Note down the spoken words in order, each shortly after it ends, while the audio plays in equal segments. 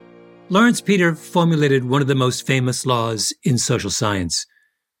Lawrence Peter formulated one of the most famous laws in social science.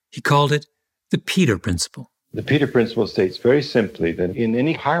 He called it the Peter Principle. The Peter Principle states very simply that in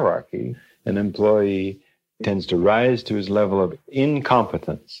any hierarchy, an employee tends to rise to his level of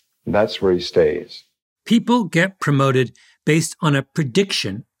incompetence. That's where he stays. People get promoted based on a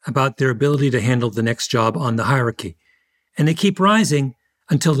prediction about their ability to handle the next job on the hierarchy, and they keep rising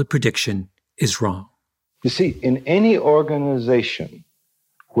until the prediction is wrong. You see, in any organization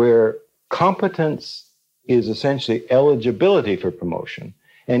where competence is essentially eligibility for promotion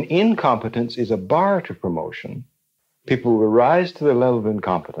and incompetence is a bar to promotion, people will rise to the level of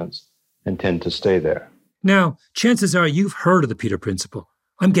incompetence and tend to stay there. Now, chances are you've heard of the Peter Principle.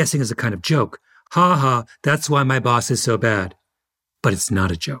 I'm guessing as a kind of joke. Ha ha, that's why my boss is so bad. But it's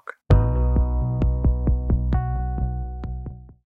not a joke.